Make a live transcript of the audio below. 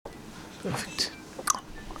Perfect.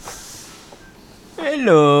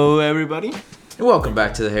 Hello, everybody. Welcome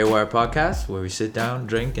back to the Haywire Podcast, where we sit down,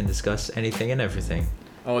 drink, and discuss anything and everything.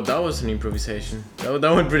 Oh, that was an improvisation. That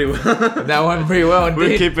went pretty well. That went pretty well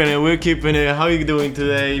indeed. We're keeping it. How are you doing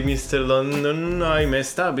today, Mr. London? I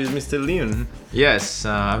messed up. It's Mr. Lyon. Yes,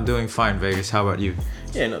 I'm doing fine, Vegas. How about you?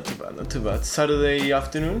 Yeah, not too bad. Saturday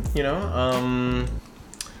afternoon,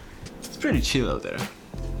 it's pretty chill out there.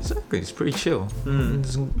 Exactly, it's pretty chill.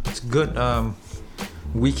 It's good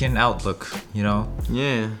weekend outlook, you know?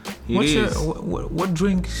 Yeah, what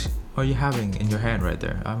drinks are you having in your hand right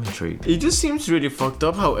there? I'm intrigued. It just seems really fucked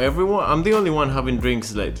up how I'm the only one having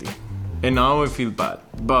drinks lately. And now I feel bad.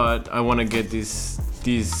 But I want to get this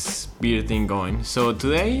beer thing going. So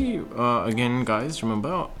today, again, guys,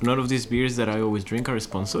 remember, none of these beers that I always drink are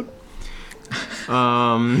sponsored.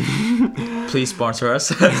 Please sponsor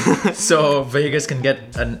us so Vegas can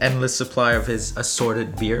get an endless supply of his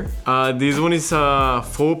assorted beer. This one is 4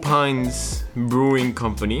 Pines Brewing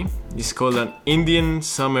Company. It's called an Indian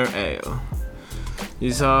Summer Ale.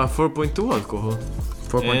 It's 4.2 alcohol.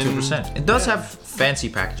 4.2%. It does have fancy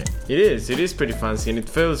packaging. It is pretty fancy, and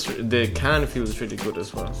the can feels really good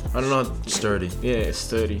as well. I don't know. Sturdy. Yeah, it's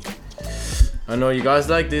sturdy. I know you guys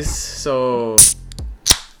like this, so...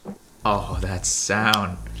 Oh, that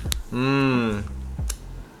sound. I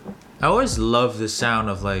always love the sound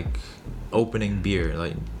of like opening beer,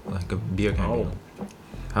 like a beer can. Oh.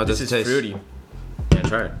 How does it taste? This is fruity. Yeah,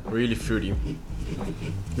 try it. Really fruity.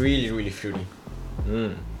 Really fruity.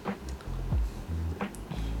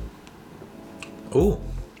 Ooh.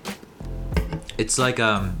 It's like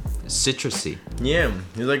citrusy. Yeah,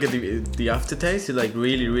 it's like the aftertaste is like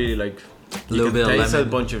really like A little bit of taste lemon. a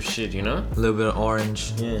bunch of shit, you know? A little bit of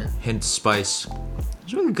orange. Yeah. Hint spice.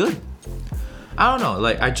 It's really good. I don't know,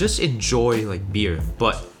 like I just enjoy like beer,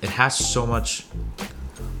 but it has so much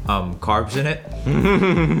carbs in it,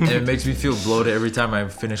 and it makes me feel bloated every time I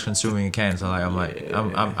finish consuming a can. So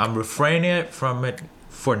I'm refraining from it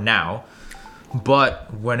for now, but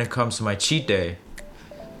when it comes to my cheat day,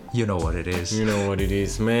 you know what it is. You know what it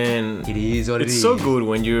is, man. It is what it is. It's so good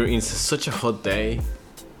when you're in such a hot day.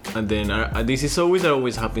 And then this is always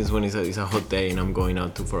happens when it's a hot day and I'm going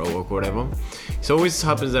out for a walk or whatever. It always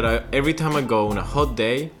happens that every time I go on a hot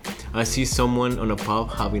day, I see someone on a pub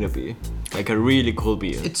having a beer, like a really cold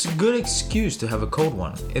beer. It's a good excuse to have a cold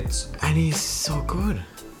one. And it's so good.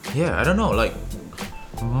 Yeah, I don't know, like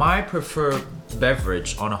my preferred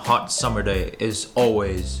beverage on a hot summer day is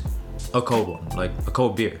always a cold one, like a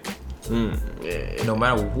cold beer. Yeah. No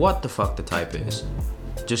matter what the fuck the type is.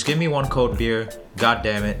 Just give me one cold beer. God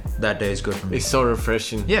damn it, that day is good for me. It's so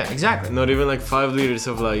refreshing. Yeah, exactly. Not even like 5 liters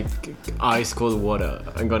of like ice cold water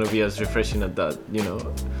are gonna be as refreshing as that, you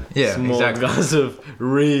know. Yeah, small exactly. glass of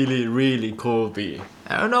really cold beer.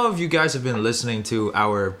 I don't know if you guys have been listening to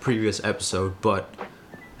our previous episode, but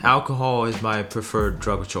alcohol is my preferred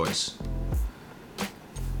drug of choice.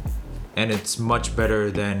 And it's much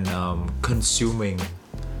better than consuming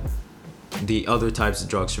the other types of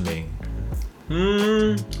drugs for me.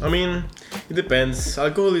 I mean, it depends.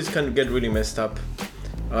 Alcohol can get really messed up.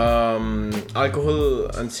 Alcohol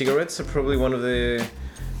and cigarettes are probably one of the...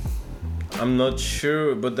 I'm not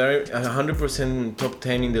sure, but they're 100% top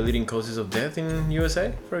 10 in the leading causes of death in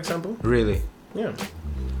USA, for example. Really? Yeah.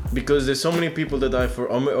 Because there's so many people that die for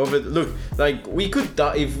over. Look, like we could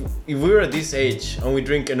die if we were at this age and we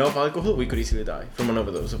drink enough alcohol, we could easily die from an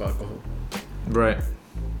overdose of alcohol. Right.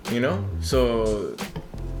 You know? So...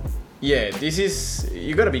 Yeah,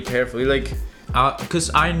 you gotta be careful. Like, because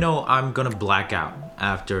I know I'm gonna black out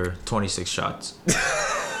after 26 shots.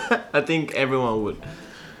 I think everyone would.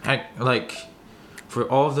 Like, for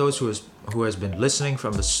all of those who has been listening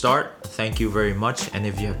from the start, thank you very much. And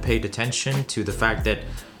if you have paid attention to the fact that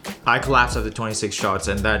I collapsed after 26 shots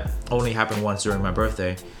and that only happened once during my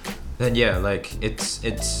birthday, then yeah, like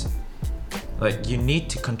it's like you need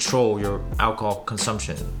to control your alcohol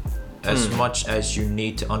consumption. As much as you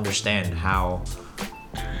need to understand how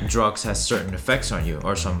drugs has certain effects on you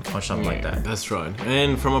or something like that. That's right.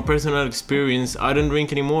 And from a personal experience, I don't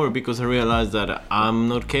drink anymore because I realized that I'm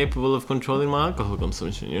not capable of controlling my alcohol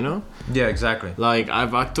consumption, you know? Yeah, exactly. Like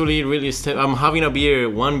I've actually really I'm having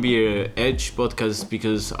one beer each podcast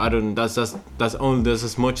because that's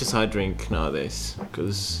as much as I drink nowadays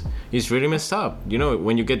because it's really messed up. You know,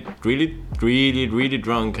 when you get really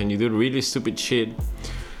drunk and you do really stupid shit,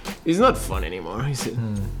 it's not fun anymore, is it?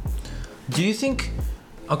 Do you think...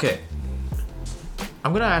 Okay,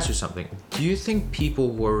 I'm gonna ask you something. Do you think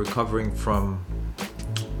people who are recovering from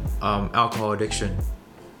alcohol addiction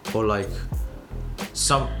or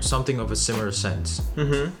something of a similar sense,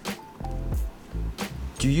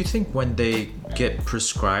 Do you think when they get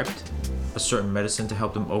prescribed a certain medicine to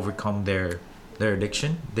help them overcome their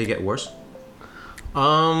addiction, they get worse?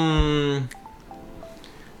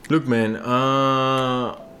 Look, man.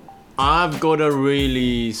 I've got a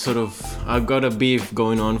beef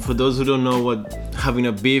going on. For those who don't know what having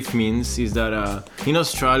a beef means, is that in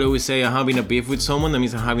Australia we say I'm having a beef with someone. That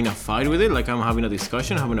means I'm having a fight with it, like I'm having a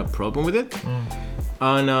discussion, having a problem with it.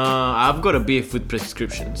 And I've got a beef with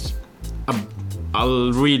prescriptions. A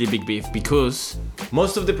really big beef, because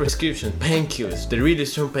most of the prescriptions, painkillers, the really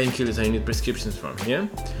strong painkillers I need prescriptions from,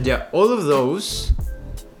 Yeah. all of those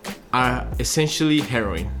are essentially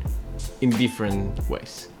heroin in different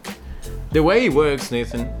ways. The way it works,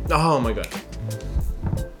 Nathan, oh my god.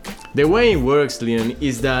 The way it works, Leon,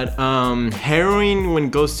 is that heroin, when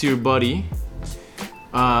it goes to your body,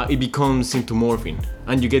 it becomes into morphine,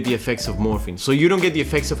 and you get the effects of morphine. So you don't get the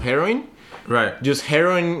effects of heroin. Right. Just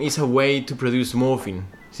heroin is a way to produce morphine.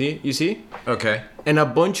 You see? Okay. And a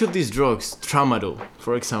bunch of these drugs, tramadol,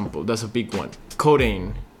 for example, that's a big one.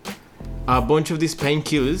 Codeine. A bunch of these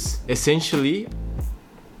painkillers, essentially,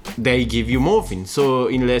 they give you morphine. So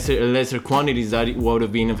in lesser quantities that it would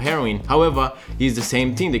have been of heroin. However, it's the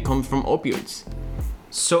same thing. They come from opioids.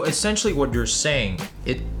 So essentially what you're saying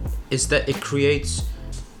is that it creates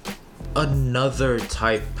another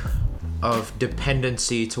type of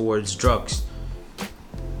dependency towards drugs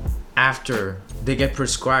after they get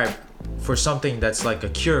prescribed for something that's like a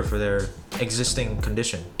cure for their existing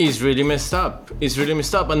condition. It's really messed up.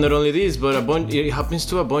 And not only this, but it happens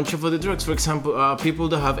to a bunch of other drugs. For example, people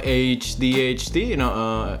that have ADHD,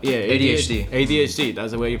 ADHD,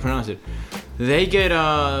 that's the way you pronounce it. They get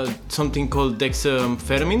something called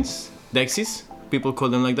Dexys, people call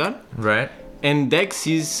them like that. Right. And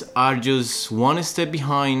Dexys are just one step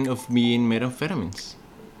behind of being methamphetamines.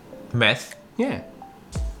 Meth? Yeah.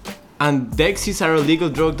 And Dexys are a legal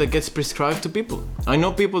drug that gets prescribed to people. I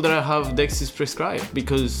know people that have Dexys prescribed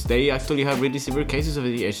because they actually have really severe cases of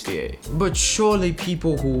ADHD. But surely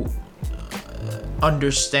people who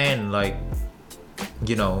understand, like,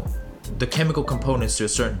 you know, the chemical components to a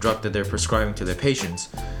certain drug that they're prescribing to their patients,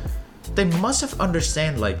 they must have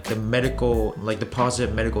understand like the medical, like the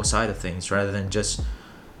positive medical side of things, rather than just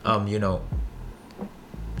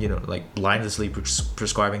like blindlessly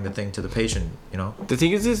prescribing the thing to the patient. The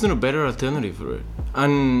thing is, there's no better alternative for it.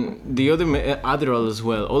 And the other Adderall as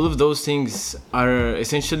well, all of those things are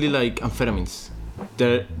essentially like amphetamines.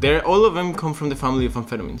 They're all of them come from the family of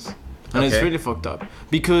amphetamines. And It's really fucked up,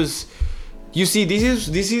 because you see,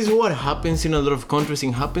 this is what happens in a lot of countries.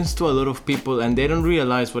 It happens to a lot of people, and they don't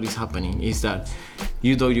realize what is happening. Is that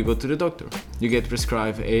you go to the doctor, you get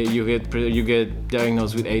prescribed, you get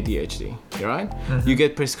diagnosed with ADHD, right? Mm-hmm. You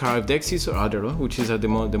get prescribed Dexys or Adderall, which is the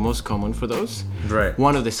most common for those. Right.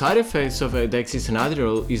 One of the side effects of Dexys and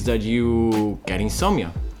Adderall is that you get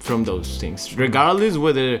insomnia from those things, regardless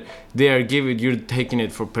whether you're taking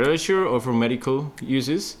it for pleasure or for medical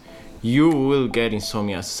uses. You will get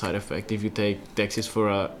insomnia as a side effect if you take Dexys for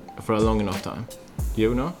a long enough time.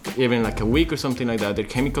 Even like a week or something like that. The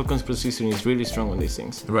chemical composition is really strong on these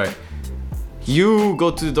things. Right. You go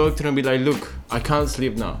to the doctor and be like, look, I can't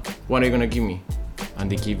sleep now. What are you gonna give me? And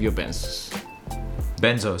they give you benzos.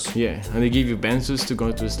 Benzos? Yeah, and they give you benzos to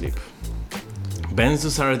go to sleep.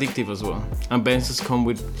 Benzos are addictive as well. And benzos come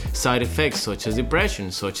with side effects such as depression,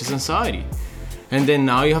 such as anxiety. And then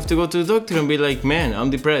now you have to go to the doctor and be like, man, I'm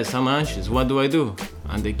depressed, I'm anxious, what do I do?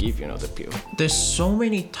 And they give you another pill. There's so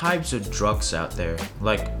many types of drugs out there.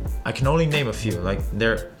 Like, I can only name a few. Like,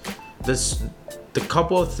 there's the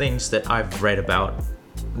couple of things that I've read about.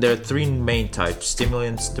 There are three main types: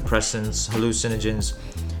 stimulants, depressants, hallucinogens.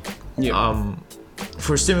 Yeah.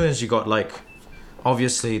 For stimulants, you got, like,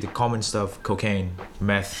 obviously the common stuff: cocaine,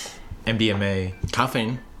 meth, MDMA,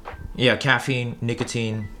 Caffeine. Yeah, caffeine,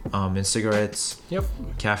 nicotine, in cigarettes. Yep.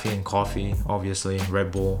 Caffeine, coffee, obviously,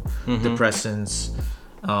 Red Bull, Mm-hmm. depressants,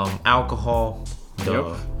 alcohol,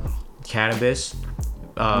 cannabis,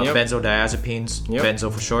 benzodiazepines, benzo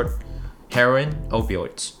for short, heroin,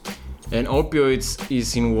 opioids. And opioids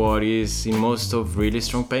is in what is in most of really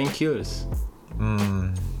strong painkillers.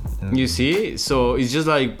 You see? So it's just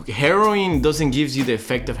like heroin doesn't give you the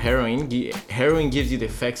effect of heroin. Heroin gives you the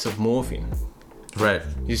effects of morphine. Right.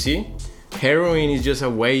 You see? Heroin is just a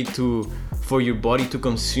way for your body to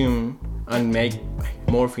consume and make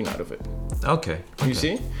morphine out of it. Okay. You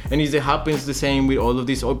see? And it happens the same with all of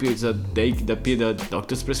these opioids that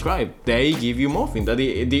doctors prescribe. They give you morphine. That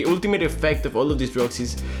the ultimate effect of all of these drugs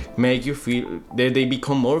is make you feel that they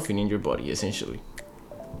become morphine in your body, essentially.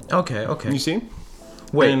 Okay. You see?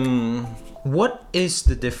 Wait. What is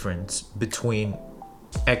the difference between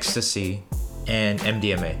ecstasy and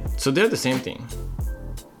MDMA. So they're the same thing.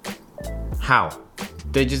 How?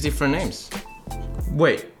 They're just different names.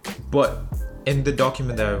 Wait, but in the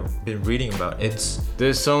document that I've been reading about,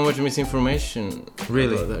 There's so much misinformation.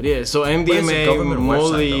 Really? About that. Yeah. So But it's a MDMA, government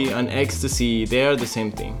Molly, website, though. and ecstasy, they are the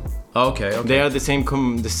same thing. okay. They are the same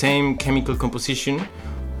chemical composition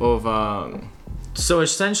of. So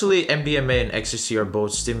essentially, MDMA and ecstasy are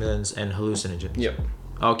both stimulants and hallucinogens. Yep.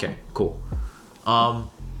 Okay, cool.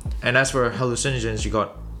 And as for hallucinogens, you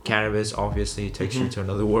got cannabis. Obviously, it takes you to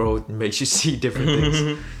another world and makes you see different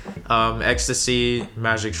things. Ecstasy,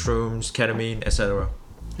 magic shrooms, ketamine, etc.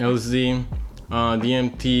 LSD,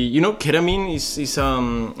 DMT. You know, ketamine is it's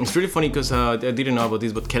really funny because I didn't know about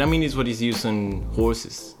this, but ketamine is what is used on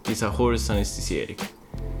horses. It's a horse anesthetic.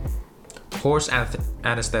 Horse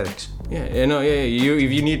anesthetics. Yeah, you know, yeah.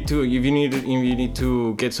 If you need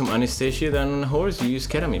to get some anesthesia on a horse, you use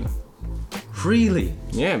ketamine. Really?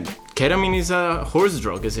 Yeah, ketamine is a horse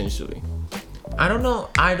drug essentially. I don't know.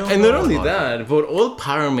 And not only that, but all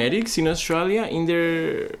paramedics in Australia in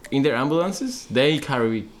their ambulances they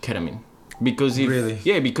carry ketamine because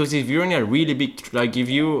if you're in a really big if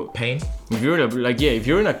you're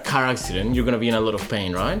in a car accident, you're gonna be in a lot of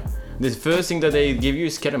pain, right? The first thing that they give you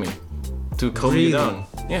is ketamine to calm you down.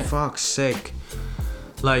 Yeah. Fuck's sake.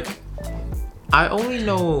 Like, I only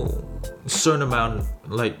know a certain amount,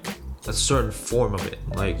 like a certain form of it.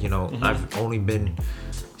 Like, you know, I've only been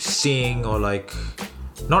seeing or like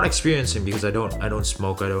not experiencing because I don't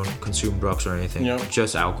smoke, I don't consume drugs or anything. Yeah.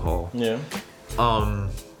 Just alcohol. Yeah.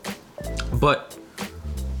 But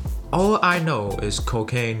all I know is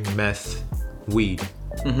cocaine, meth, weed.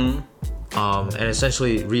 And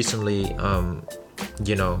essentially recently,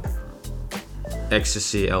 you know,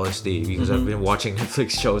 ecstasy, LSD, because I've been watching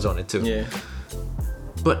Netflix shows on it too. Yeah.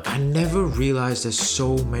 But I never realized there's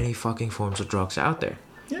so many fucking forms of drugs out there.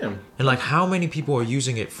 Yeah. And like how many people are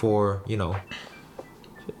using it for, you know,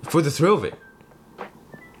 for the thrill of it.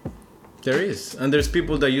 There is. And there's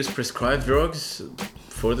people that use prescribed drugs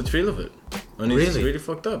for the thrill of it. And it's really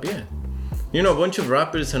fucked up, yeah. You know, a bunch of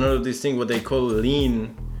rappers and all of these things, what they call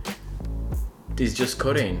lean, is just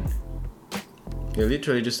codeine. You're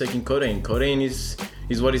literally just taking codeine. Codeine is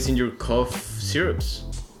what is in your cough syrups.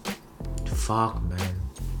 Fuck, man.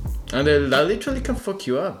 And that literally can fuck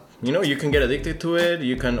you up. You know, you can get addicted to it,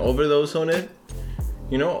 you can overdose on it.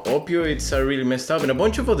 You know, opioids are really messed up, and a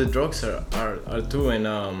bunch of other drugs are too. And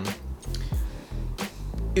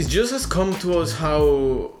it's just as come to us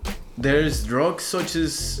how there's drugs such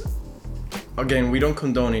as, again, we don't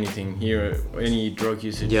condone anything here, any drug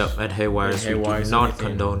usage. Yeah, at Haywires, we do not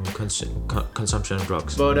condone consumption of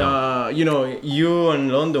drugs. But no. you know, you and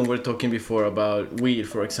London were talking before about weed,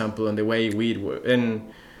 for example, and the way weed works, and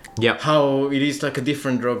yeah, how it is like a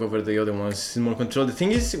different drug over the other ones. It's more controlled. The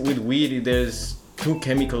thing is, with weed, there's two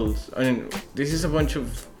chemicals. I mean, this is a bunch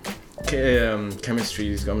of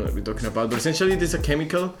chemistries I'm not talking about, but essentially there's a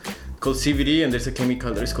chemical called CBD and there's a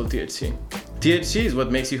chemical that is called THC. THC is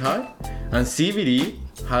what makes you high, and CBD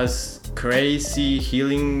has crazy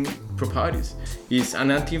healing properties. It's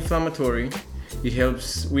an anti-inflammatory, it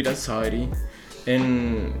helps with anxiety,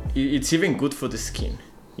 and it's even good for the skin,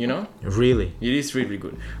 you know? Really? It is really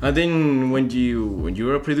good. And then when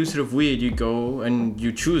you're a producer of weed, you go and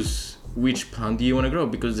you choose which plant do you want to grow,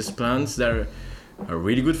 because there's plants that are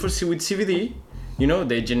really good with CBD. You know,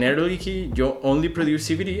 they generally you only produce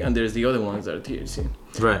CBD, and there's the other ones that are THC.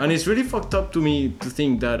 Right. And it's really fucked up to me to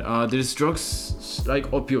think that there's drugs like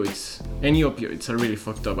opioids. Any opioids are really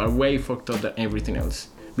fucked up, are way fucked up than everything else,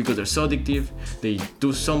 because they're so addictive, they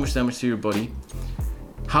do so much damage to your body.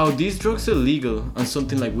 How these drugs are legal and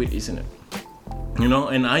something like weed isn't it? You know,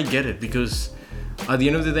 and I get it, because at the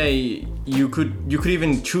end of the day, you could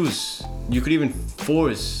even choose, you could even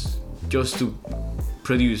force just to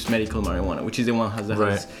produce medical marijuana, which is the one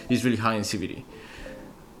is really high in CBD.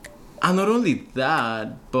 And not only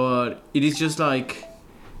that, but it is just like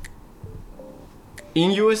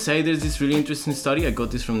in USA there's this really interesting study, I got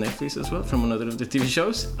this from Netflix as well, from another of the TV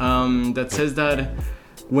shows, that says that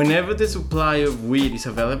whenever the supply of weed is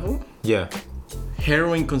available,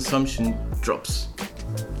 heroin consumption drops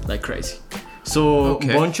like crazy. So a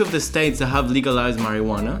bunch of the states that have legalized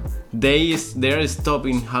marijuana, they're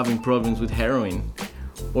stopping having problems with heroin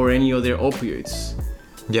or any other opioids.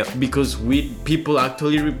 Yeah. Because people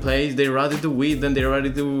actually they rather do weed than they rather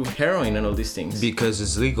do heroin and all these things. Because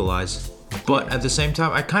it's legalized. But at the same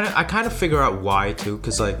time, I kind of figure out why too,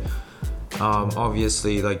 because like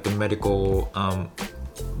obviously like the medical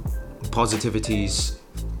positivities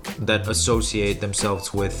that associate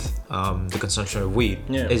themselves with the consumption of weed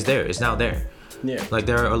is now there. Yeah. Like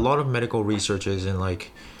there are a lot of medical researchers and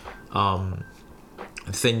like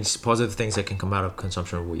positive things that can come out of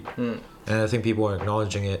consumption of weed. And I think people are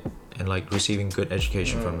acknowledging it and like receiving good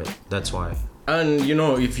education from it. That's why. And you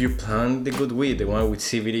know, if you plant the good weed, the one with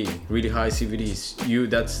CBD, really high CBDs,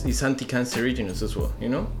 it's anti-cancerogenous as well, you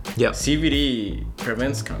know? Yeah. CBD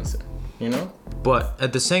prevents cancer, you know? But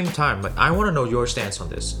at the same time, like, I want to know your stance on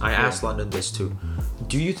this. I asked London this too.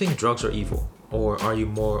 Do you think drugs are evil? Or are you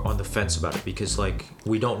more on the fence about it? Because like,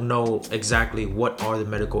 we don't know exactly what are the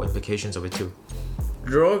medical implications of it too.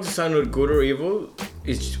 Drugs are not good or evil.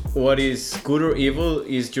 It's what is good or evil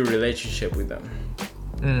is your relationship with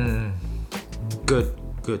them. Good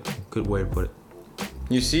way to put it.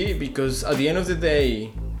 You see, because at the end of the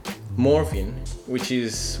day, morphine, which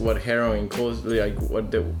is what heroin calls, like what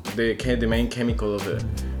the main chemical of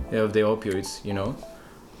the opioids, you know,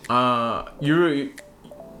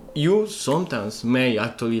 you sometimes may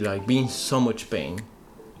actually like be in so much pain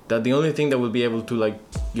that the only thing that will be able to like,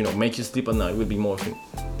 you know, make you sleep at night will be morphine.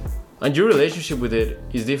 And your relationship with it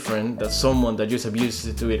is different than someone that just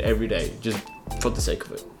abuses to it every day, just for the sake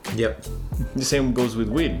of it. Yep. The same goes with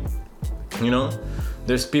weed. You know,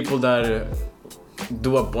 there's people that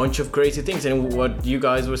do a bunch of crazy things, and what you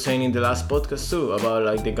guys were saying in the last podcast too about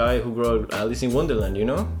like the guy who wrote Alice in Wonderland, you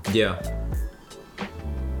know? Yeah.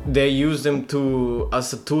 They use them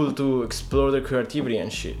as a tool to explore their creativity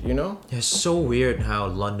and shit, you know? It's so weird how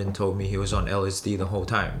London told me he was on LSD the whole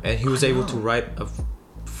time, and he was able to write a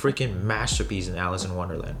freaking masterpiece in Alice in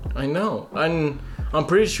Wonderland. I know, and I'm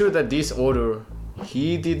pretty sure that this author,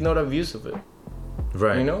 he did not abuse of it.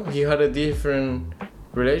 Right. You know, he had a different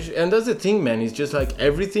relation, and that's the thing, man. It's just like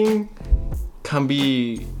everything can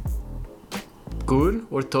be good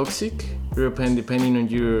or toxic, depending on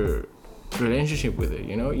your relationship with it.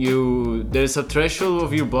 You know, there's a threshold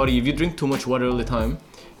of your body. If you drink too much water all the time,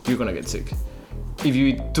 you're gonna get sick. If you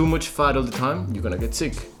eat too much fat all the time, you're gonna get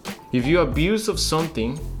sick. If you abuse of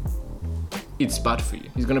something, it's bad for you.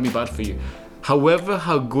 It's gonna be bad for you. However,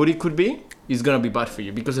 how good it could be, it's gonna be bad for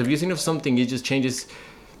you, because abusing of something, it just changes.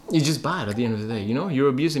 It's just bad at the end of the day. You know, you're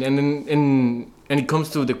abusing, and it comes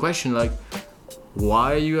to the question like,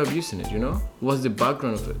 why are you abusing it? You know, what's the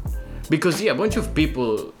background of it? Because yeah, a bunch of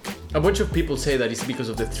people say that it's because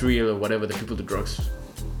of the thrill or whatever that people do drugs.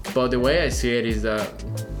 But the way I see it is that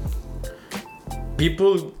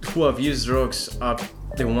people who abuse drugs are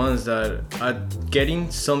the ones that are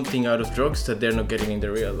getting something out of drugs that they're not getting in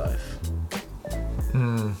their real life.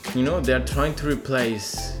 You know, they're trying to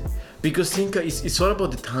replace, because think it's all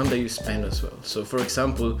about the time that you spend as well. So for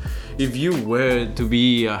example, if you were to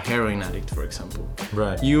be a heroin addict, for example,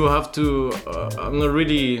 right, you have to I'm not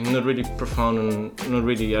really profound and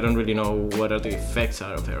I don't really know what are the effects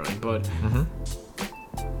out of heroin, but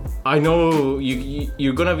I know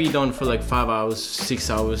you're gonna be done for like 5 hours, 6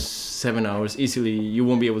 hours, 7 hours easily. You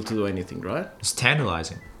won't be able to do anything, right? It's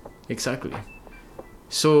tantalizing. Exactly.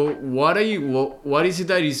 So what is it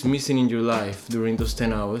that is missing in your life during those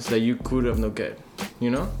 10 hours that you could have not get, you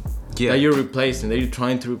know? Yeah. That you're replacing, that you're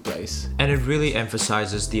trying to replace. And it really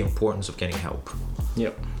emphasizes the importance of getting help.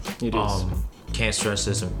 Yep, it is. Can't stress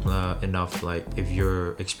this enough. Like, if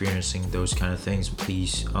you're experiencing those kind of things,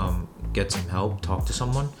 please get some help, talk to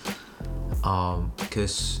someone.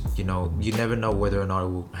 Because, you know, you never know whether or not it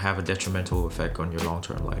will have a detrimental effect on your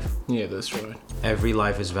long-term life. Yeah, that's right. Every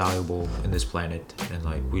life is valuable in this planet, and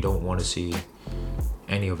like, we don't want to see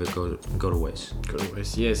any of it go to waste. Go to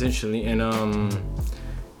waste, yeah, essentially. And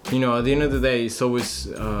you know, at the end of the day, it's always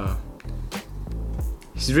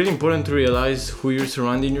it's really important to realize who you're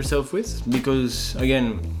surrounding yourself with, because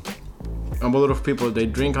again, a lot of people, they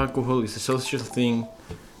drink alcohol. It's a social thing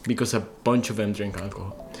because a bunch of them drink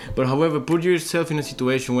alcohol. But however, put yourself in a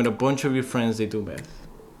situation where a bunch of your friends, they do meth.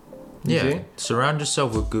 Yeah, surround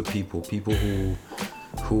yourself with good people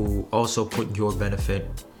who also put your benefit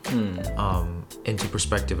into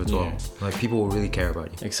perspective as well. Like, people will really care about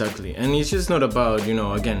you. Exactly. And it's just not about, you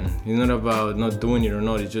know, again, it's not about not doing it or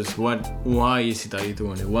not. It's just why is it that you're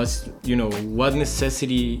doing it? What's, you know, what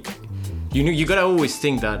necessity? You know, you gotta always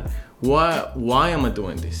think that, why am I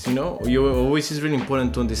doing this? You know, it's really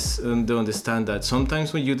important to understand that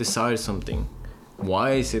sometimes when you desire something,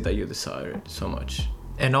 why is it that you desire it so much?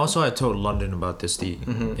 And also, I told London about this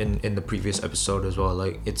in the previous episode as well.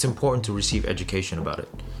 Like, it's important to receive education about it.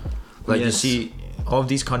 Like, you see, all of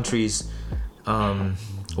these countries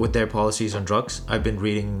with their policies on drugs. I've been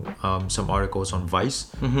reading some articles on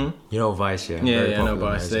Vice. You know Vice, yeah? Yeah, I know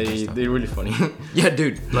Vice. They're really funny. Yeah,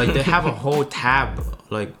 dude. Like, they have a whole tab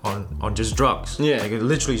like on just drugs. Yeah. Like, it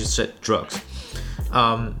literally just said drugs.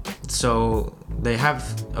 So they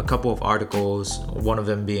have a couple of articles, one of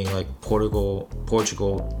them being like Portugal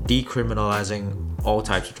decriminalizing all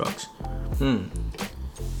types of drugs.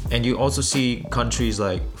 And you also see countries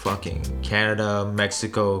like fucking Canada,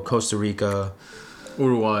 Mexico, Costa Rica,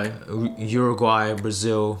 Uruguay,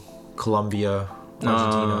 Brazil, Colombia,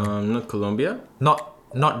 Argentina. Not Colombia.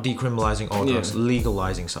 Not decriminalizing all drugs,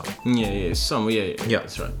 legalizing some. Yeah,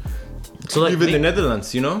 that's right. So like even the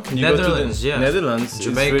Netherlands, you know, Netherlands, Netherlands,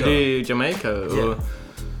 Jamaica. it's really Jamaica,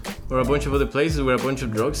 or a bunch of other places where a bunch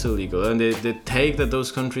of drugs are illegal, and the take that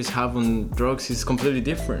those countries have on drugs is completely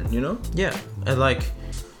different, you know. Yeah, and like,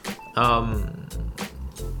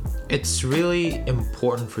 it's really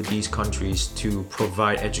important for these countries to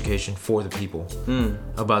provide education for the people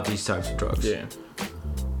about these types of drugs. Yeah.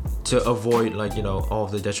 To avoid, like, you know, all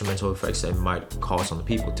of the detrimental effects that it might cause on the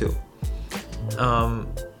people too.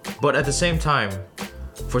 But at the same time,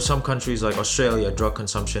 for some countries like Australia, drug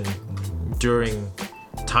consumption during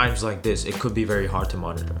times like this, it could be very hard to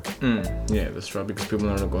monitor. Yeah, that's right, because people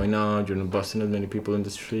are not going out, you're not busting as many people in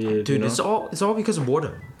the street. Dude, you know? it's all because of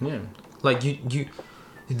boredom. Yeah. Like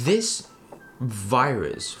this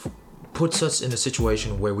virus puts us in a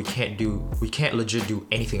situation where we can't legit do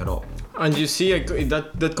anything at all. And you see,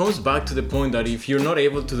 that comes back to the point that if you're not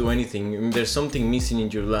able to do anything, there's something missing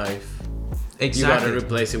in your life. Exactly. You gotta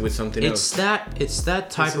replace it with something else. It's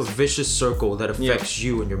that type of vicious circle that affects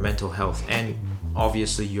you and your mental health, and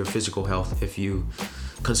obviously your physical health if you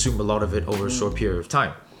consume a lot of it over a short period of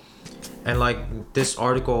time. And like this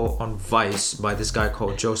article on Vice by this guy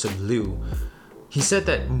called Joseph Liu, he said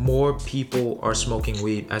that more people are smoking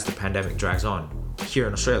weed as the pandemic drags on here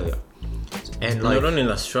in Australia. And like, not only in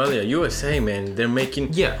Australia, USA, man, they're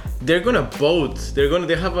making. Yeah. They're gonna vote. They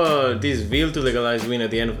have this bill to legalize weed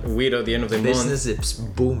at the end of the month. Business is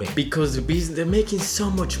booming because they're making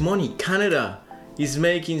so much money. Canada is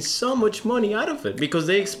making so much money out of it because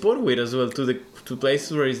they export weed as well to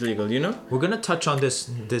places where it's legal. You know. We're gonna touch on this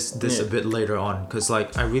a bit later on, because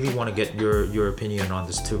like I really want to get your opinion on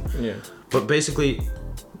this too. Yeah. But basically,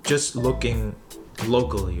 just looking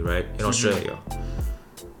locally, right, in Australia.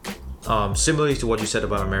 Similarly to what you said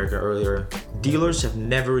about America earlier, dealers have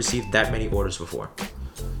never received that many orders before.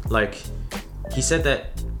 Like, he said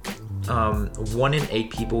that 1 in 8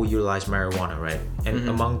 people utilize marijuana, right? And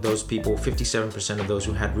among those people, 57% of those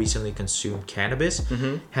who had recently consumed cannabis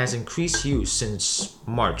has increased use since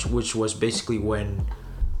March, which was basically when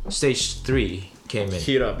stage 3 came in.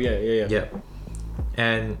 Heat up, yeah.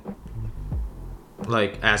 And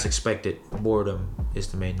like, as expected, boredom is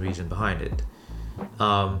the main reason behind it.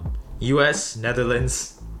 US,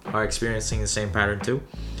 Netherlands are experiencing the same pattern too.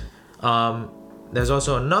 There's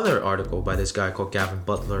also another article by this guy called Gavin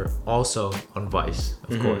Butler, also on Vice,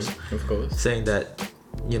 of course, saying that,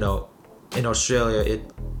 you know, in Australia it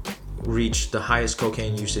reached the highest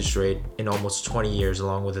cocaine usage rate in almost 20 years,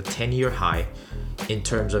 along with a 10-year high in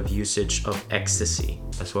terms of usage of ecstasy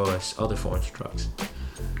as well as other forms of drugs.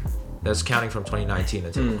 That's counting from 2019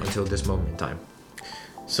 until this moment in time.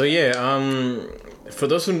 So yeah, for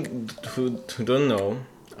those who don't know,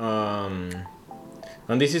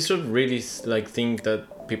 and this is a really like thing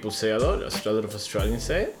that people say a lot of Australians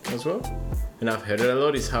say it as well, and I've heard it a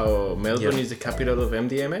lot, is how Melbourne is the capital of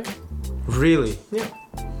MDMA. Really? Yeah.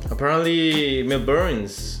 Apparently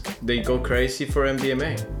Melbourneans, they go crazy for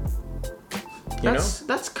MDMA.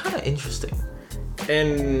 That's kind of interesting.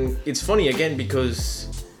 And it's funny again because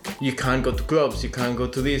you can't go to clubs, you can't go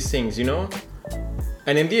to these things, you know?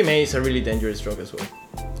 And MDMA is a really dangerous drug as well.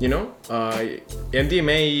 You know?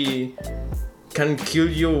 MDMA can kill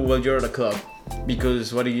you while you're at a club,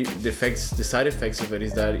 because the side effects of it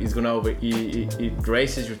is that it's gonna it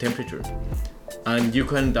raises your temperature, and you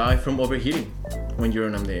can die from overheating when you're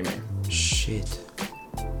on MDMA. Shit.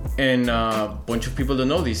 And a bunch of people don't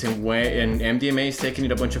know this, and MDMA is taken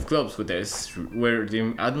in a bunch of clubs where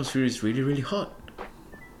the atmosphere is really, really hot.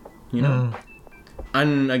 You know?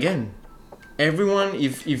 And again, everyone,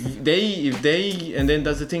 if they, and then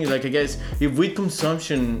that's the thing, like, I guess, if weed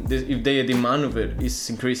consumption, if the demand of it is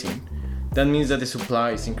increasing, that means that the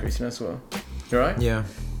supply is increasing as well. Right? Yeah.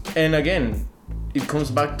 And again, it comes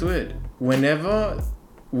back to it. Whenever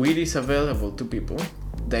weed is available to people,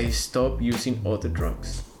 they stop using other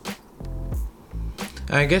drugs.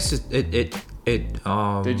 I guess it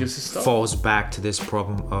falls back to this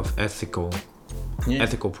problem of ethical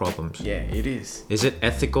problems. Yeah, it is. Is it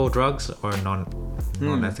ethical drugs or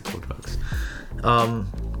non-ethical drugs?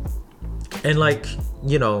 And like,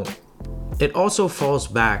 you know, it also falls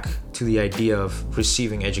back to the idea of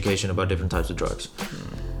receiving education about different types of drugs.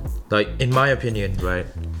 Like, in my opinion, right,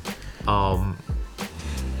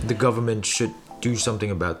 the government should do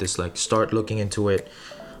something about this, like start looking into it.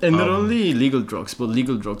 And not only legal drugs, but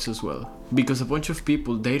legal drugs as well. because a bunch of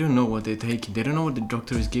people, they don't know what they're taking. They don't know what the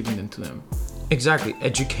doctor is giving them to them. Exactly.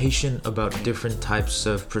 Education about different types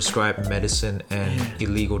of prescribed medicine and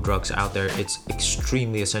illegal drugs out there, it's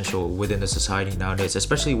extremely essential within the society nowadays,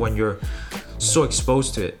 especially when you're so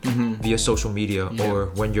exposed to it via social media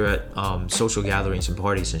or when you're at social gatherings and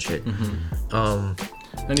parties and shit.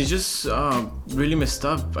 And it's just really messed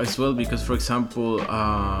up as well because, for example,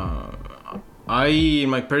 in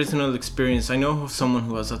my personal experience, I know of someone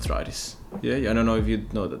who has arthritis. Yeah, I don't know if you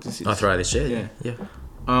know that this is arthritis. Yeah.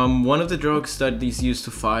 One of the drugs that is used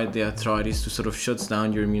to fight the arthritis to sort of shuts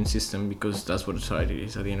down your immune system, because that's what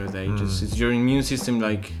arthritis is at the end of the day. Just it's your immune system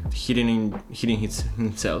like hitting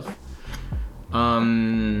himself.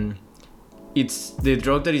 It's the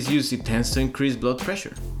drug that is used. It tends to increase blood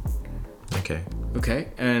pressure. Okay,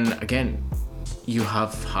 and again, you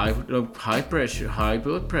have high blood pressure,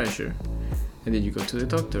 and then you go to the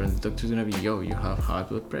doctor, and the doctor's gonna be, you have high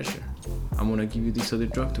blood pressure. I'm gonna give you this other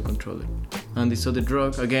drug to control it. And this other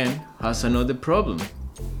drug, again, has another problem.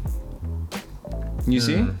 You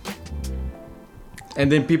see?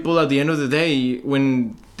 And then people at the end of the day,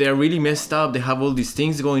 when they're really messed up, they have all these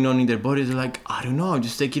things going on in their body, they're like, I don't know, I'm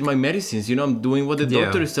just taking my medicines, I'm doing what the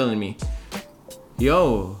doctor is telling me.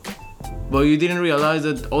 But you didn't realize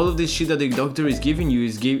that all of this shit that the doctor is giving you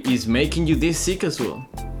is making you this sick as well.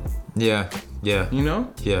 Yeah.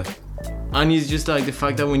 And it's just like the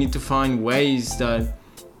fact that we need to find ways that,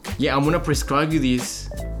 I'm gonna prescribe you this,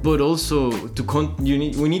 but also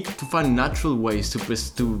we need to find natural ways to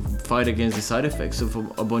fight against the side effects of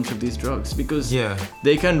a bunch of these drugs, because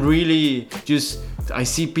they can really just. I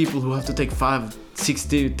see people who have to take 5,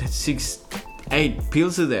 6, 8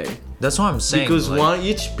 pills a day. That's what I'm saying. Because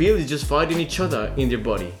each pill is just fighting each other in their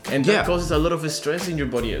body, and that causes a lot of stress in your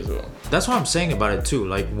body as well. That's what I'm saying about it too.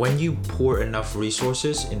 Like when you pour enough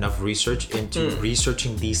research into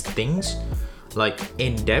researching these things, like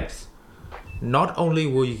in depth, not only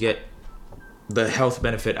will you get the health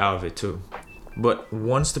benefit out of it too, but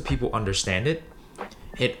once the people understand it,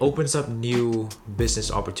 it opens up new business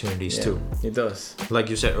opportunities too. It does. Like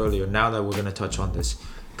you said earlier, now that we're gonna touch on this,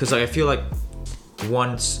 because I feel like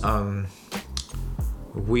once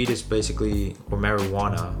weed is basically, or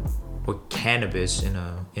marijuana or cannabis in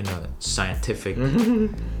a scientific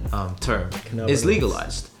term is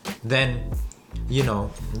legalized, then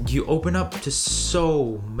you open up to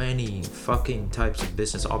so many fucking types of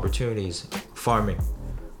business opportunities. Farming,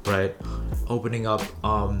 right? Opening up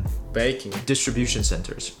baking, distribution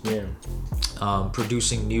centers,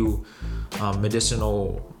 producing new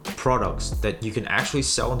medicinal products that you can actually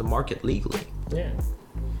sell on the market legally.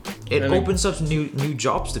 It opens up new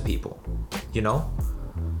jobs to people,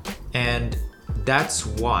 and that's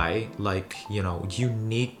why, you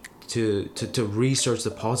need to research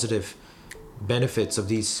the positive benefits of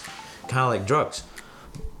these kind of like drugs.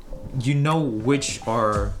 Which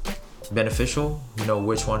are beneficial,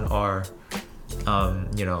 which one are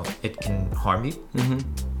it can harm you.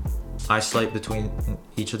 Isolate between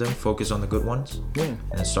each of them, focus on the good ones,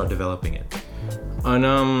 and start developing it.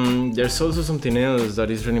 And there's also something else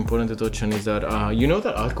that is really important to touch on, is that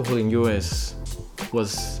that alcohol in US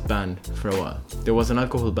was banned for a while. There was an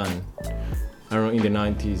alcohol ban around in the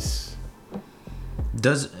 90s.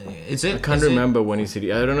 I can't remember when it's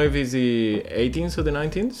it. I don't know if it's the 18th or the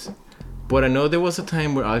 19th, but I know there was a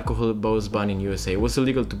time where alcohol was banned in USA. It was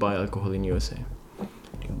illegal to buy alcohol in USA.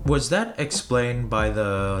 Was that explained by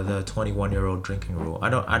the 21-year-old drinking rule? I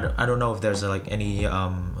don't know if there's any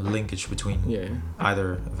linkage between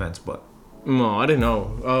either events, but no, I don't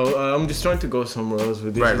know. I'm just trying to go somewhere else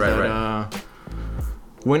with this. Right.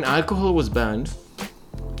 When alcohol was banned,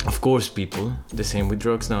 of course, people, the same with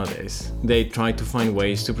drugs nowadays, they try to find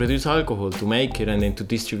ways to produce alcohol, to make it, and then to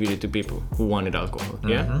distribute it to people who wanted alcohol.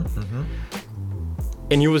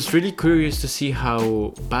 And it was really curious to see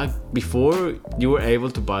how back before you were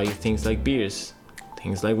able to buy things like beers,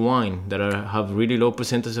 things like wine that have really low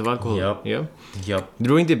percentage of alcohol. Yep.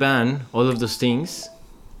 During the ban, all of those things,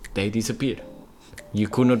 they disappeared. You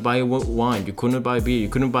could not buy wine, you could not buy beer, you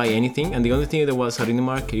couldn't buy anything, and the only thing that was out in the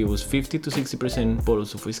market, it was 50 to 60%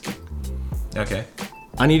 bottles of whiskey. Okay.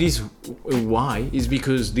 And it is why? Is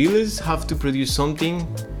because dealers have to produce something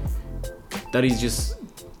that is just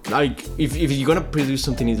like, if you're gonna produce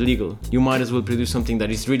something illegal, you might as well produce something that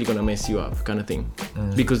is really gonna mess you up, kind of thing.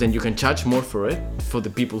 Because then you can charge more for it, for the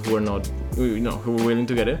people who are not, who are willing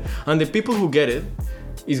to get it, and the people who get it,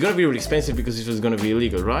 it's gonna be really expensive because it was gonna be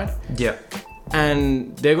illegal, right? Yeah.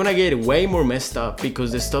 And they're gonna get way more messed up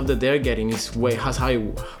because the stuff that they're getting is way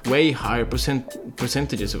higher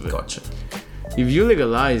percentages of it. Gotcha. If you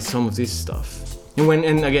legalize some of this stuff,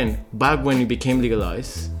 and again, back when it became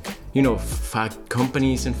legalized,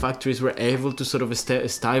 companies and factories were able to sort of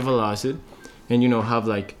stabilize it, and have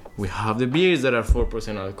like, we have the beers that are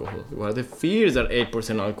 4% alcohol, we have the beers that are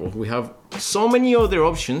 8% alcohol, we have so many other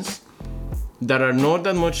options that are not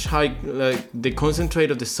that much high. Like the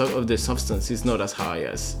concentrate of the substance is not as high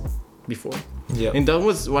as before. Yeah. And that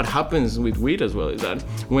was what happens with weed as well, is that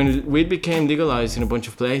when weed became legalized in a bunch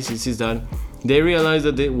of places, is that they realized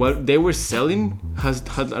that what they were selling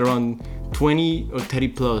had around 20 or 30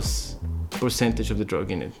 plus percentage of the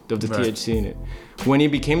drug in it, of the THC in it. When it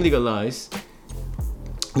became legalized,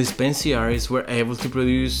 dispensaries were able to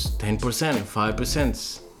produce 10%,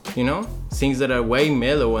 5%, things that are way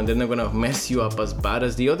mellow and they're not gonna mess you up as bad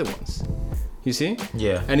as the other ones. You see?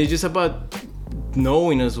 Yeah. And it's just about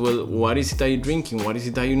knowing as well, what is it that you're drinking, what is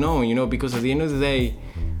it that you know, because at the end of the day,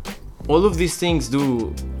 all of these things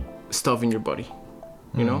do stuff in your body.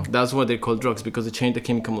 That's what they're called drugs, because they change the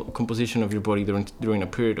chemical composition of your body during a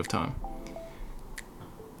period of time.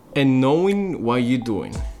 And knowing what you're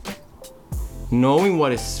doing, knowing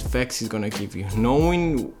what effects it's gonna give you,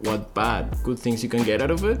 knowing what good things you can get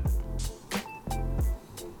out of it,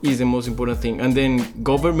 is the most important thing. And then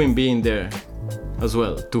government being there as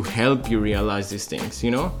well to help you realize these things,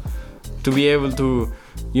 to be able to,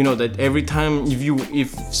 that every time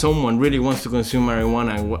if someone really wants to consume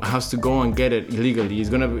marijuana and has to go and get it illegally,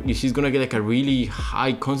 she's gonna get like a really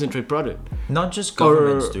high concentrate product. Not just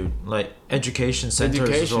governments, dude, like education centers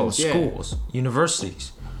as well, schools,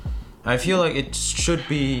 universities. I feel like it should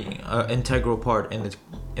be an integral part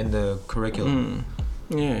in the curriculum.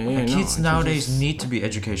 Kids nowadays need to be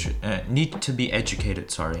educated.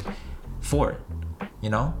 For it,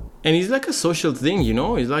 And it's like a social thing,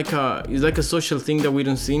 It's like a social thing that we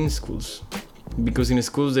don't see in schools, because in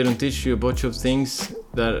schools they don't teach you a bunch of things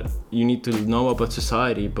that you need to know about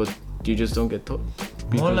society, but you just don't get taught.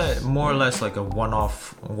 More or less like a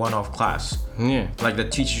one-off class. Yeah. Like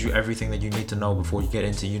that teaches you everything that you need to know before you get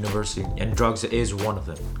into university, and drugs is one of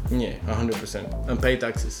them. Yeah, 100%. And pay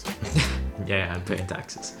taxes. Yeah, and paying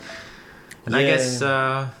taxes. And I guess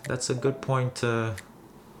that's a good point to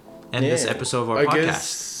end this episode of our podcast.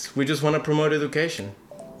 Guess we just want to promote education.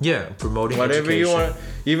 Yeah, promoting whatever education. You want,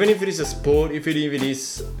 even if it is a sport, if it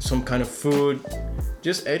is some kind of food,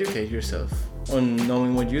 just educate yourself on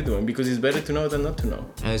knowing what you're doing, because it's better to know than not to know.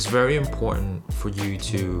 And it's very important for you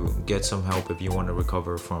to get some help if you want to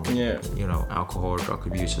recover from alcohol or drug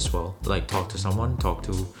abuse as well. Like talk to someone, talk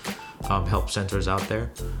to help centers out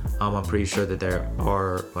there. I'm pretty sure that there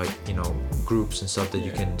are groups and stuff that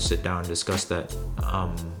you can sit down and discuss that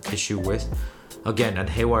issue with. Again, at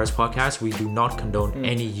Haywire's podcast, we do not condone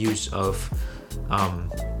any use of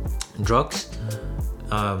drugs,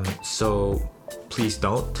 so please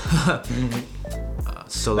don't.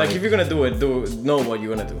 So if you're gonna do it, know what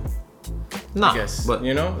you're gonna do. Nah, I guess, but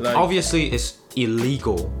obviously it's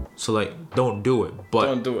illegal, so don't do it. But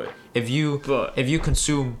don't do it. If you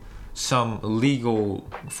consume some legal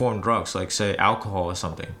form drugs, like say alcohol or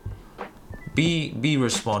something, be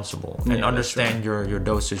responsible and understand your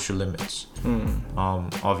dosage, your limits.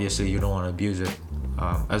 Obviously you don't want to abuse it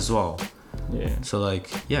as well. Yeah. So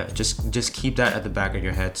just keep that at the back of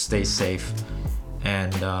your head. Stay safe,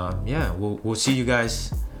 and we'll see you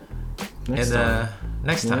guys next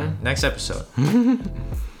time. Next episode.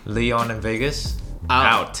 Leon and Vegas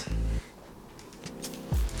out.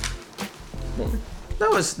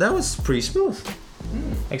 That was pretty smooth,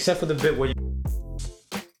 except for the bit where you